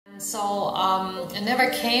So it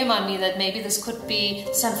never came on me that maybe this could be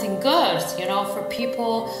something good, you know, for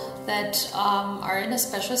people that are in a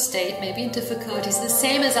special state, maybe in difficulties. The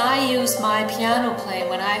same as I used my piano playing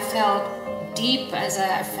when I felt deep, as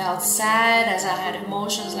I felt sad, as I had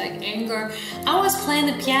emotions like anger. I was playing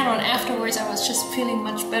the piano and afterwards I was just feeling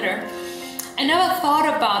much better. I never thought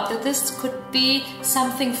about that this could be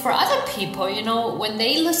something for other people, you know, when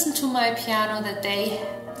they listen to my piano, that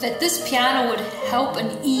this piano would help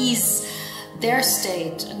and ease their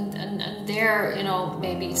state and their, you know,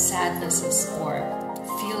 maybe sadnesses or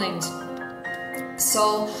feelings.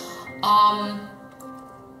 So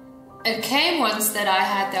it came once that I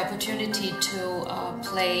had the opportunity to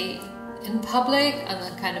play in public on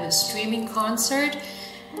a kind of a streaming concert,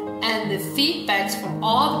 and the feedbacks from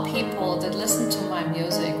all the people that listened to my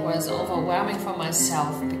music was overwhelming for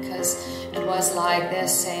myself, because it was like they're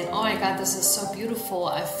saying, oh my God, this is so beautiful,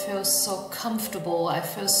 I feel so comfortable, I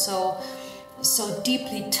feel so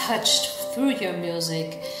deeply touched through your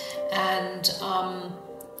music. And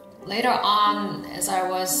later on, as I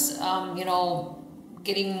was you know,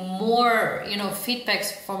 getting more, you know,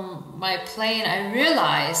 feedbacks from my playing, I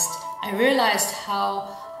realized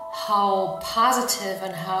how positive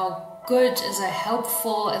and how good, as a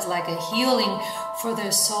helpful, as like a healing for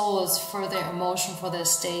their souls, for their emotion, for their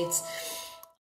states.